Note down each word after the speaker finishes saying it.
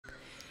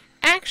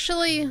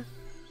Actually...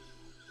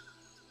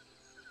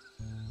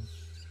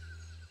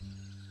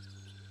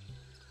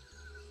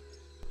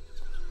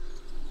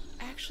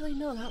 Actually,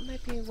 no, that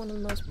might be one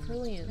of the most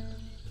brilliant.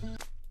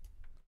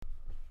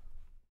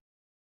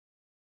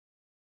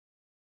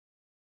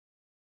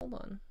 Hold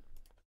on.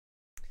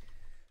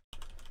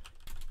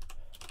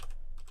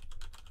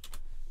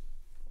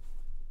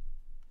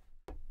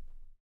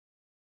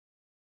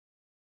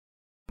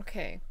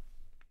 Okay.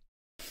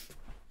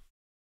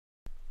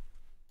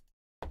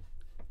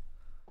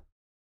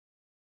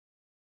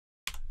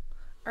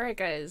 Alright,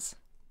 guys.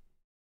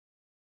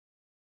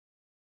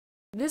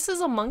 This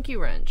is a monkey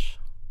wrench.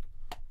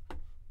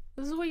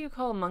 This is what you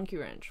call a monkey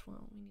wrench.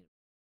 Well, we need...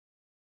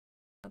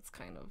 That's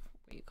kind of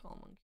what you call a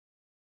monkey.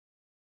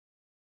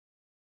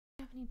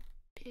 Do you have any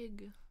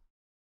big...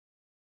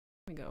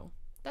 There we go.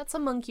 That's a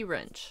monkey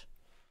wrench.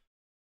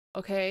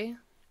 Okay?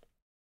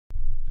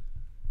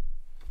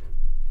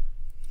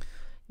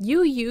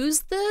 You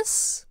use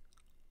this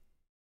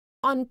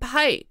on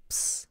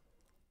pipes.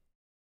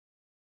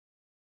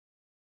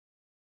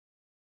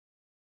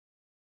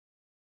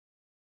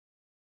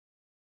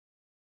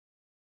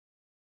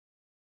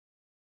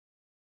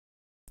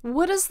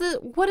 What is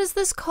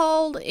this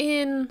called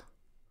in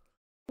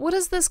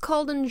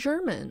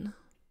German?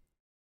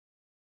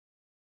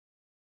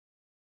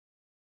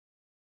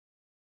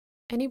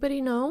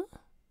 Anybody know?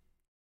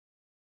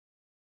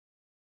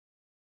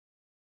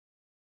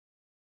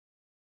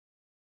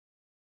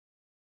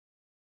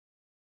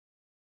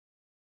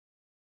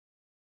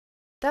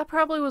 That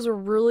probably was a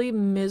really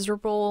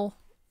miserable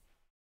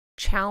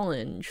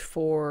challenge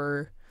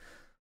for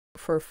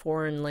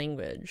foreign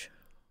language.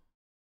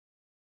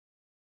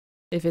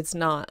 If it's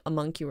not a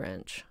monkey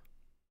wrench.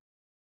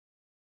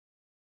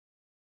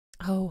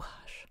 Oh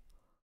hush.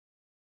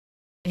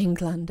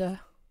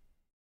 Engländer.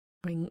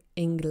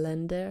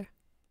 Engländer.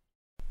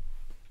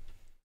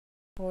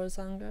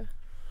 Vorsanger.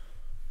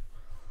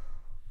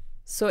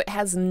 So it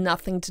has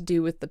nothing to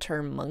do with the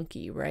term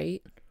monkey,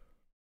 right?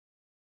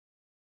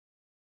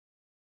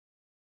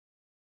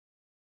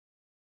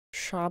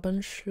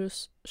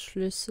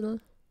 Schraubenschlüssel.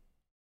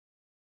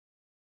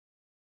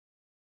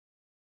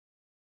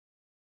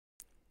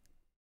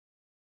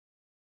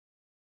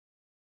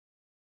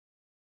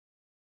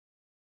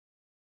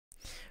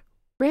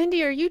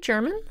 Randy, are you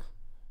German?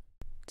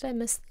 Did I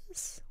miss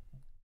this?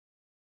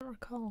 I don't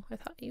recall. I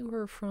thought you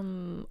were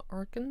from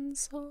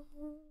Arkansas.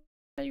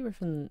 I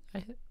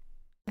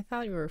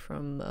thought you were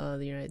from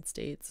the United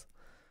States.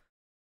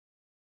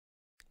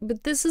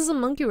 But this is a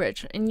monkey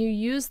wrench, and you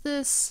use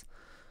this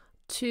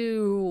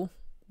to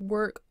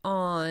work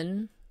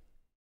on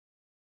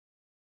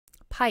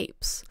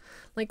pipes.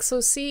 Like,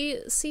 so see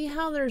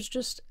how there's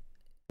just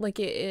like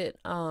it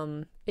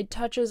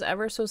touches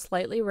ever so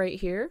slightly right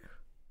here,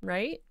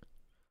 right?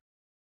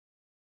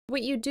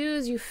 What you do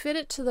is you fit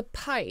it to the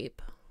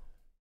pipe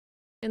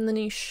and then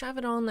you shove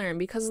it on there, and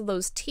because of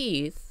those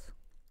teeth,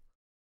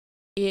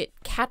 it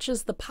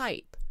catches the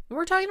pipe.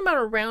 We're talking about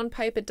a round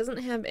pipe. It doesn't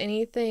have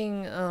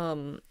anything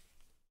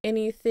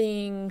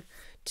anything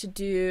to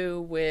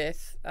do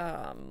with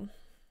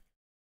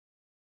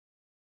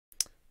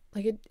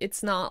like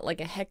it's not like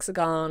a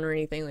hexagon or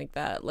anything like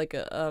that, like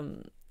a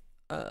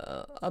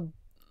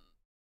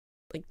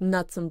like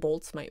nuts and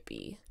bolts might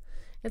be.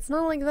 It's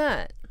not like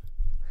that.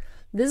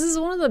 This is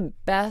one of the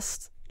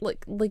best,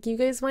 like you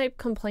guys might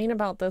complain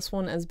about this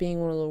one as being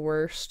one of the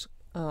worst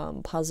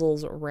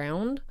puzzles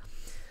around,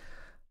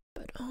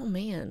 but oh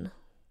man,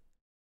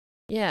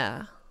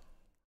 yeah.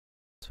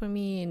 So I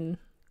mean,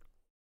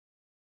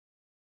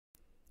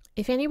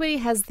 if anybody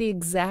has the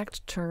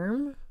exact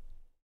term,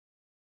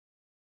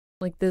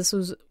 like this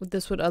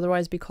would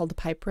otherwise be called a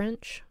pipe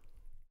wrench,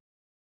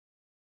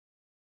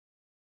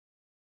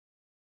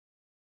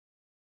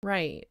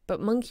 right? But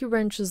monkey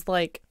wrench is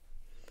like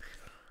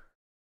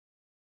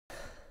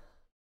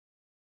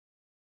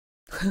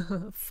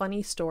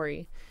funny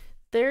story.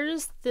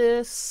 There's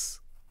this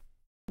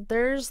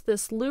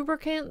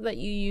lubricant that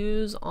you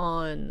use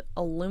on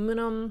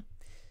aluminum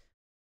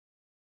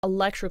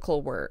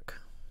electrical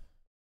work,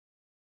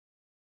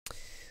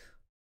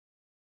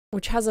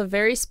 which has a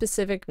very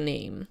specific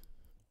name,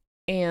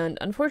 and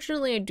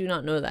unfortunately I do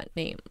not know that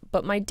name,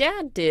 but my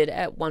dad did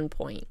at one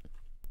point.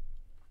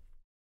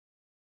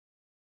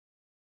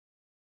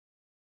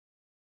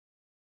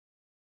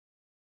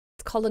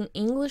 It's called an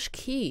English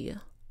key.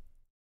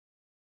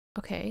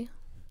 Okay.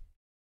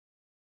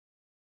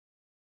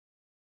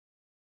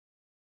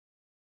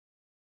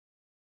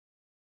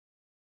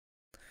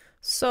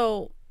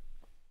 So,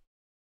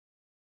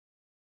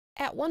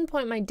 at one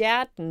point my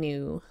dad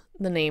knew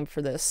the name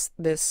for this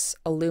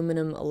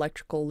aluminum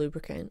electrical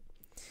lubricant.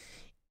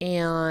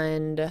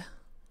 And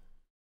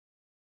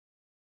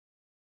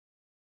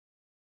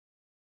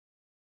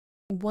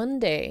one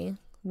day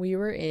we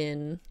were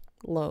in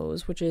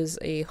Lowe's, which is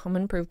a home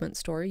improvement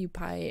store. You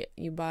buy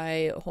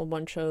a whole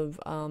bunch of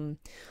home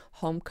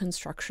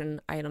construction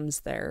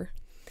items there.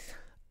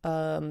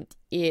 We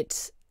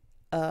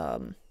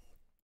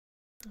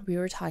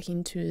were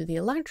talking to the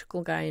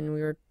electrical guy,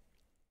 and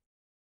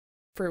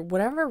for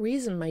whatever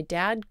reason, my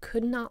dad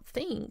could not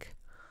think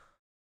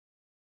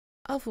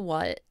of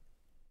what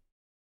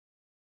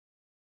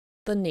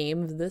the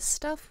name of this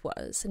stuff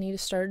was. And he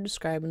just started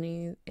describing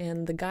it,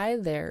 and the guy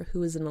there,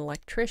 who was an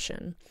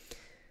electrician,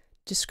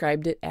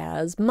 described it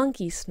as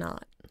monkey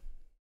snot.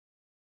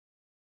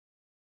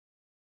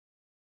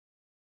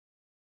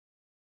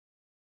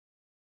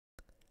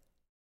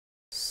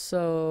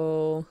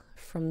 So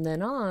from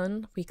then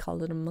on, we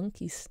called it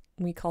monkey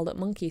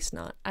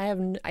snot.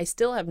 I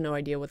still have no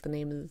idea what the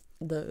name of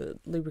the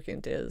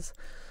lubricant is.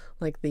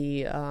 Like I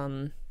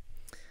don't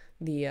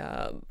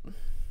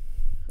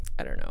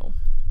know.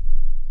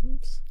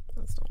 Oops,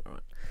 that's not what I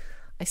want.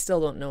 I still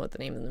don't know what the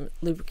name of the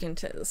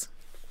lubricant is.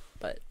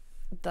 But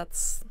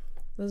this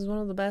is one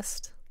of the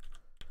best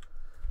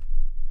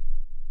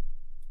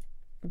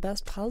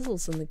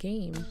puzzles in the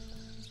game.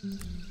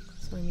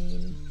 So I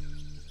mean,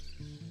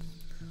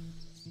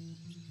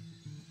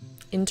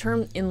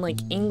 in like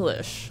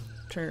English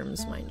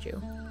terms, mind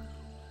you.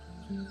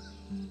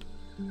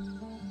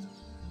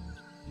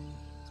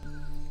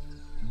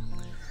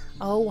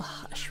 Oh,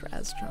 hush,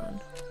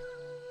 Raztron.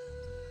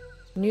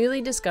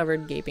 Newly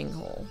discovered gaping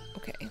hole.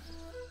 Okay.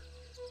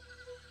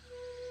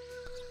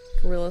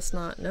 Gorilla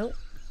snot. Nope.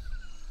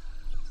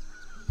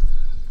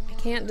 I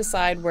can't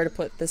decide where to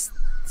put this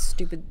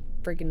stupid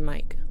friggin'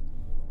 mic.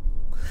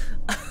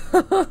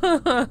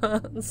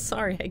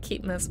 Sorry, I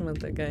keep messing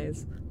with it,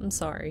 guys. I'm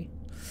sorry.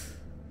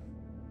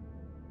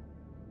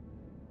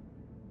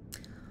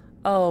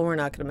 Oh, we're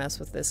not gonna mess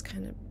with this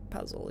kind of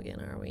puzzle again,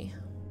 are we?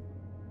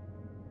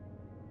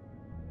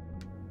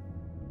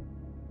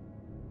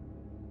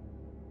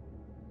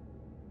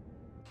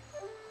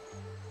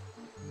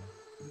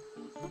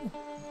 Oh,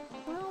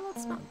 well,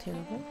 that's not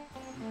terrible.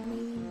 I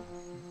mean,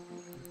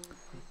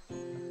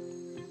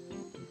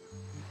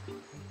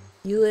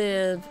 you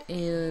live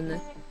in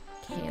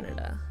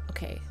Canada.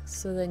 Okay,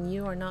 so then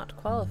you are not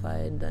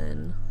qualified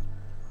then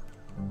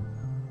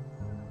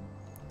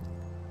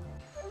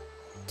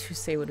to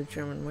say what a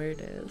German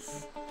word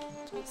is.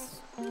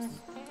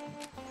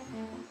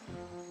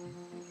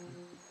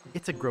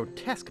 It's a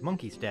grotesque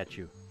monkey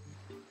statue.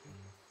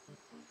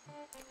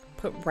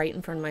 Put right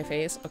in front of my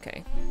face?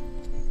 Okay.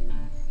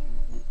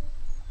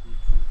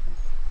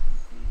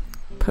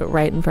 Put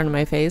right in front of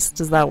my face?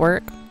 Does that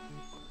work?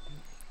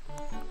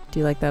 Do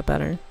you like that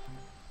better?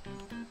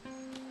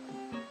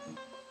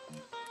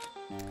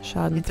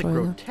 It's a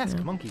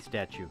grotesque monkey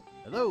statue.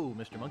 Hello,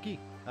 Mr. Monkey.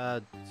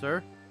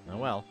 Sir? Oh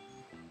well.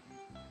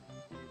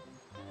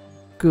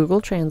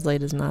 Google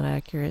Translate is not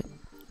accurate.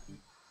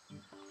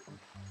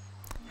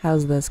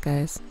 How's this,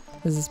 guys?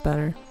 Is this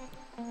better?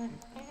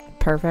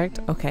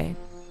 Perfect? Okay.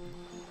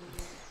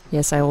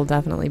 Yes, I will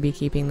definitely be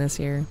keeping this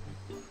here.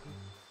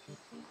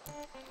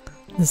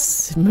 The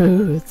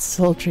smooth,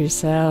 sultry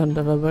sound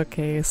of a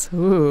bookcase.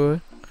 Ooh.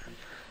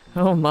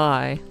 Oh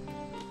my.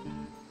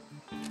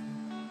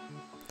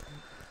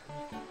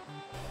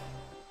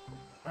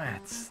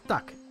 It's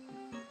stuck.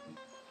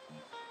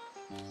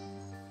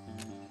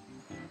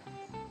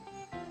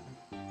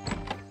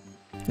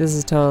 This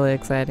is totally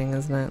exciting,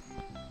 isn't it?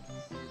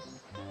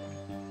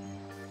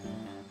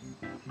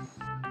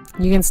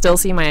 You can still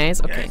see my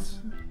eyes? Okay. Yes.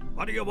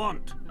 What do you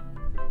want?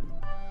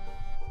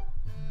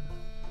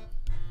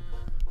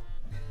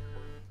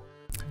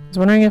 I was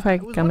wondering if I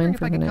could come in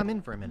for a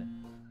minute.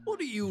 What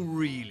do you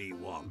really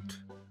want?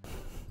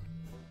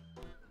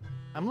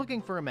 I'm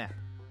looking for a map.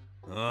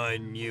 I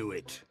knew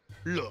it.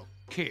 Look,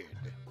 kid,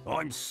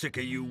 I'm sick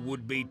of you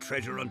would-be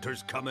treasure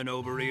hunters coming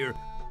over here.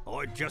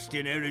 I just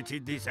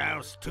inherited this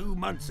house 2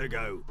 months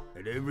ago,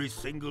 and every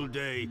single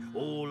day,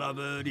 all I've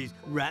heard is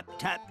rap,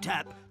 tap,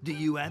 tap. Do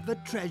you have a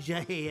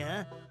treasure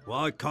here?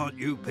 Why can't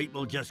you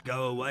people just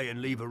go away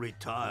and leave a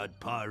retired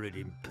pirate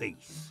in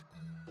peace?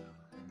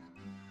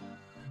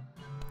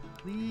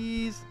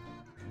 Please?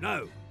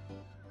 No.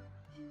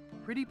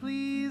 Pretty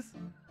please?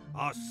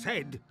 I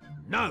said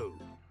no.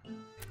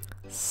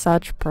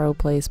 Such pro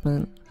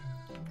placement.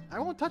 I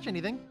won't touch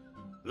anything.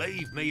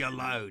 Leave me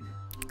alone.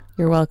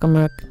 You're welcome,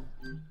 Rook.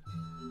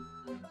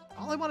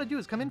 All I want to do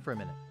is come in for a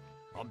minute.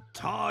 I'm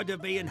tired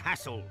of being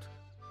hassled.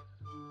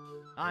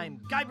 I'm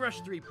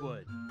Guybrush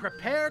Threepwood.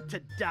 Prepare to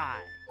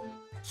die.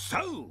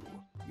 So,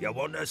 you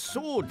want a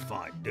sword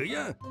fight, do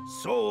you?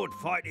 Sword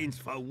fighting's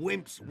for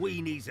wimps,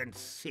 weenies, and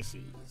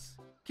sissies.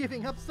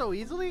 Giving up so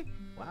easily?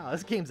 Wow,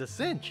 this game's a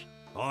cinch.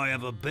 I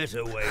have a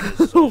better way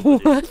to solve a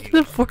What dispute.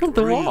 the fuck of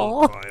the Real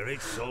wall?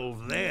 pirates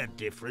solve their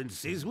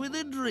differences with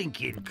a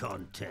drinking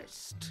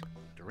contest.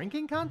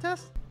 Drinking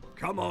contest?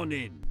 Come on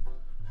in.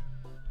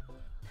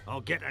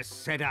 I'll get us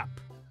set up.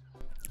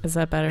 Is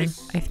that better? I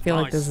feel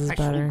like this is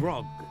special better.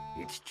 grog.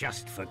 It's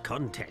just for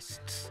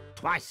contests.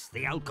 Twice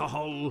the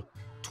alcohol,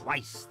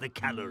 twice the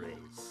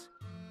calories.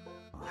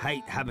 I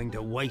hate having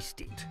to waste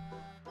it.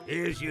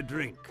 Here's your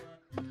drink.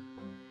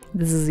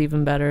 This is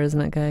even better, isn't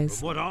it, guys?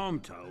 From what I'm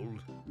told,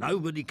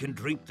 nobody can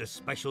drink the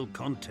special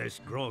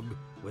contest grog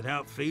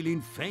without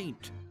feeling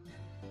faint.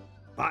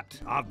 But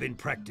I've been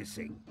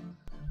practicing.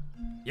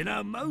 You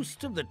know,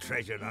 most of the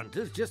treasure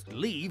hunters just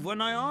leave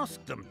when I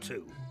ask them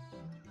to.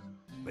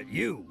 But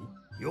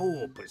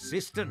you're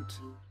persistent.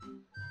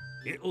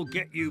 It'll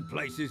get you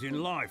places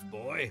in life,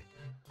 boy.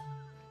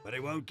 But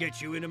it won't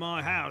get you into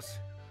my house.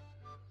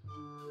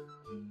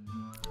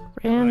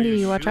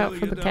 Randy, watch out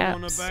for you the don't caps.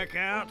 want to back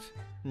out?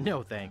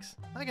 No, thanks.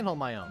 I can hold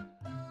my own.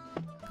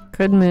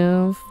 Could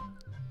move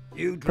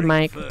You the drink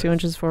mic first. 2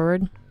 inches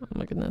forward. Oh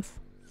my goodness.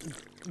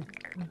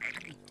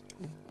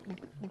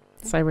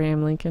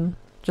 Cyber Lincoln.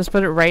 Just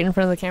put it right in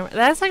front of the camera.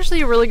 That's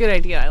actually a really good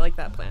idea. I like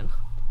that plan.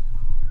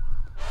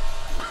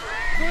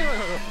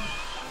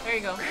 There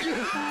you go.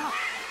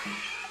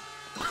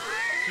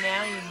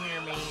 Now you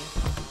hear me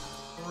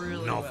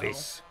really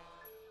Novice.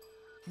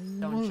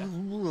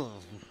 well.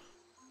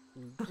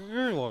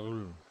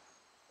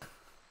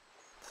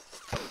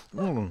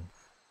 Don't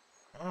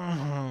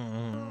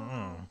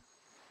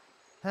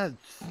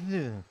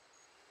you?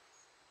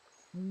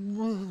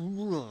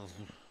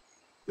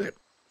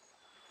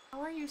 How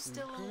are you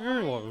still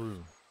alive?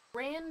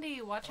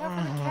 Randy, watch out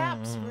for the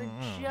caps. We're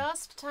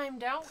just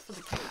timed out for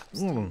the caps.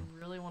 Do you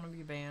really want to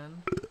be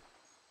banned?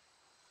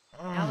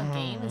 Now the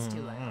game is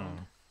too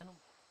loud. I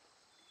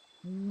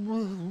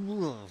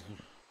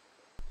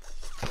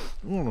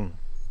don't...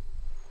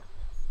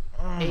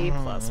 A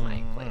plus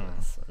mic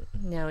playlist.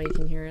 Now you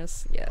can hear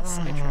us. Yes,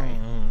 I try.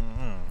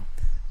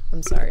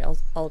 I'm sorry.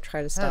 I'll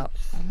try to stop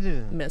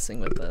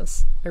messing with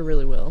this. I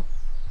really will.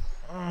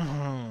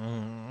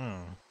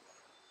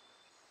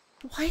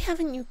 Why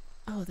haven't you?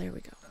 Oh, there we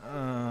go.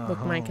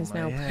 Look, Mike is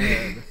now.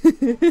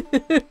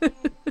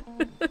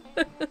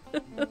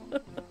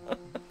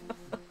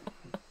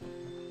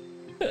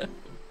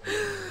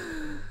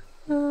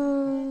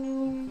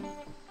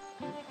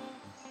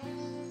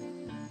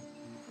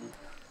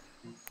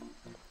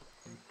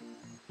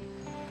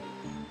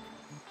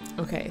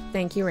 Okay,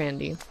 thank you,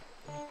 Randy.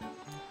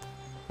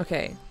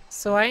 Okay,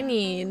 so I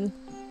need...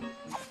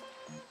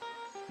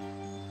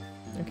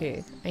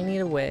 Okay, I need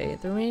a way.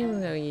 The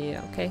remaining... Oh,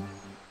 yeah, okay.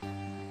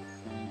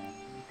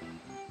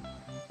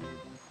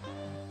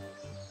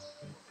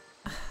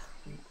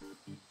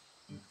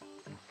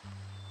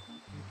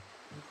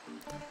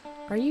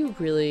 Are you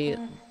really...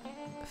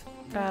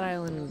 Fat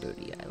Island and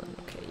Booty Island?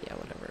 Okay, yeah,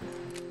 whatever.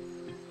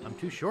 I'm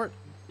too short.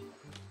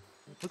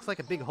 Looks like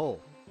a big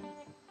hole.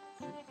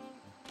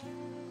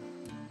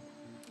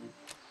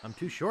 I'm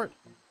too short.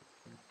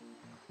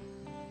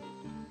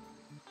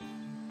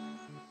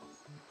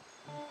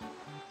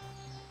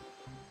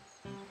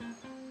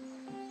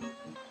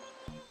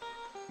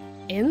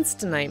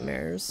 Insta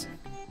nightmares?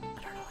 I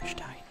don't know what you're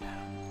talking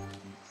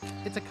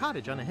about. It's a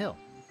cottage on a hill.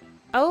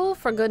 Oh,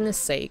 for goodness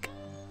sake.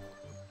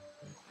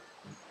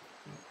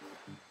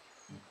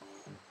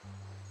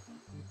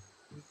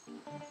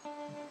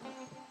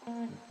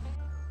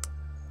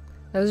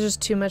 That was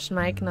just too much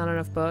mic, not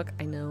enough book.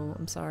 I know,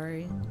 I'm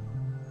sorry.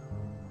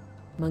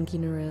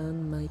 Monkeying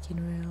around, miking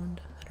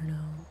around. I don't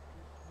know.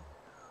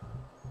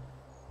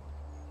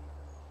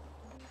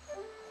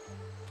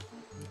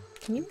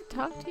 Can you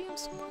talk to him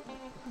some more?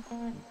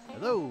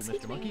 Hello,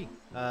 Mr. Monkey.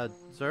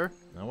 Sir?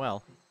 Oh,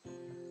 well.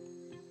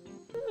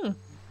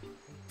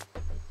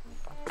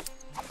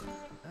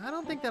 I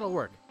don't think that'll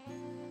work.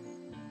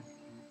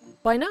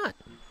 Why not?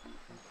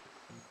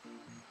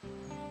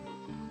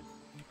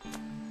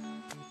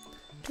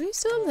 Do we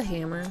still have the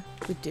hammer?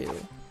 We do.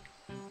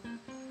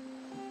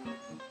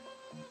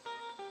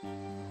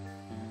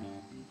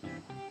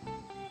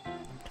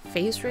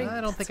 Face rig?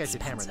 I don't think I That's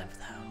should hammer that. expensive,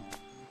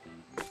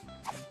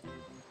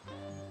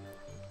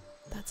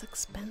 though. That's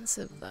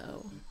expensive,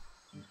 though.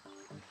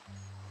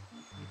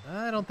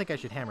 I don't think I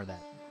should hammer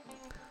that.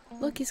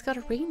 Look, he's got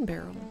a rain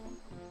barrel.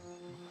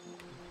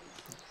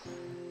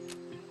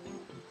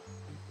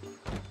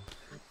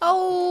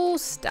 Oh,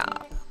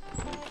 stop.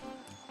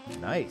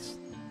 Nice.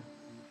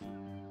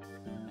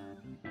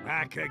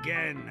 Back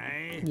again,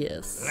 eh?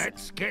 Yes.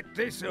 Let's get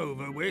this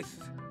over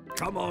with.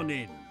 Come on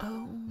in.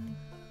 Oh.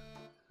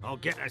 I'll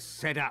get us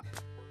set up.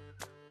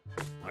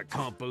 I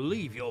can't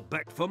believe you're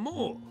back for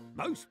more.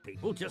 Most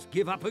people just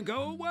give up and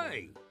go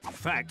away. In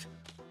fact,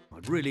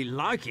 I'd really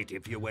like it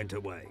if you went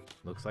away.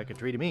 Looks like a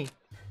tree to me.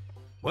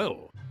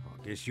 Well,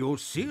 I guess you're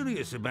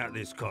serious about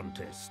this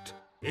contest.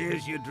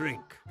 Here's your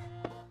drink.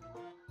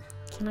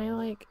 Can I,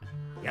 like...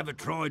 You ever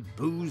tried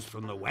booze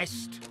from the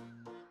West?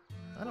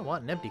 I don't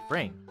want an empty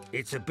frame.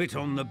 It's a bit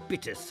on the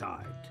bitter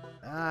side,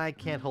 I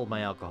can't hold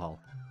my alcohol.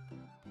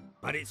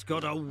 but it's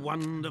got a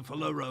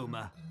wonderful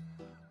aroma.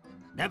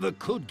 Never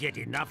could get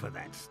enough of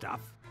that stuff.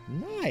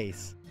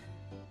 Nice.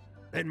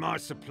 Then my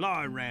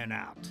supply ran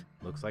out.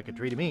 Looks like a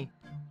tree to me.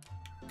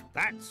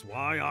 That's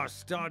why I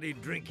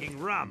started drinking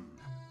rum.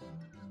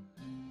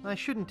 I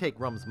shouldn't take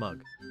Rum's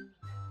mug.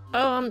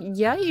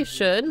 Yeah, you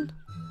should.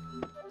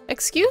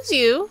 Excuse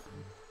you?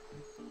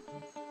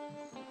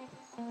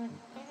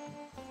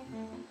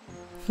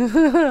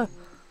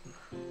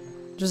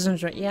 Just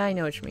enjoy. Yeah, I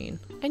know what you mean.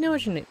 I know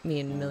what you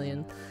mean,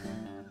 Million.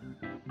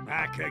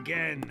 Back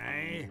again,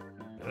 eh?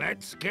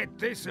 Let's get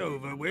this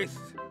over with.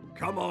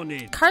 Come on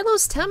in.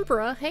 Carlos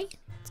Tempera. Hey,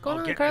 what's going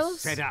I'll on, get Carlos?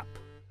 us set up.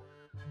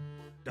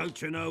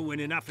 Don't you know when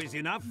enough is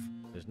enough?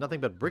 There's nothing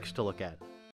but bricks to look at.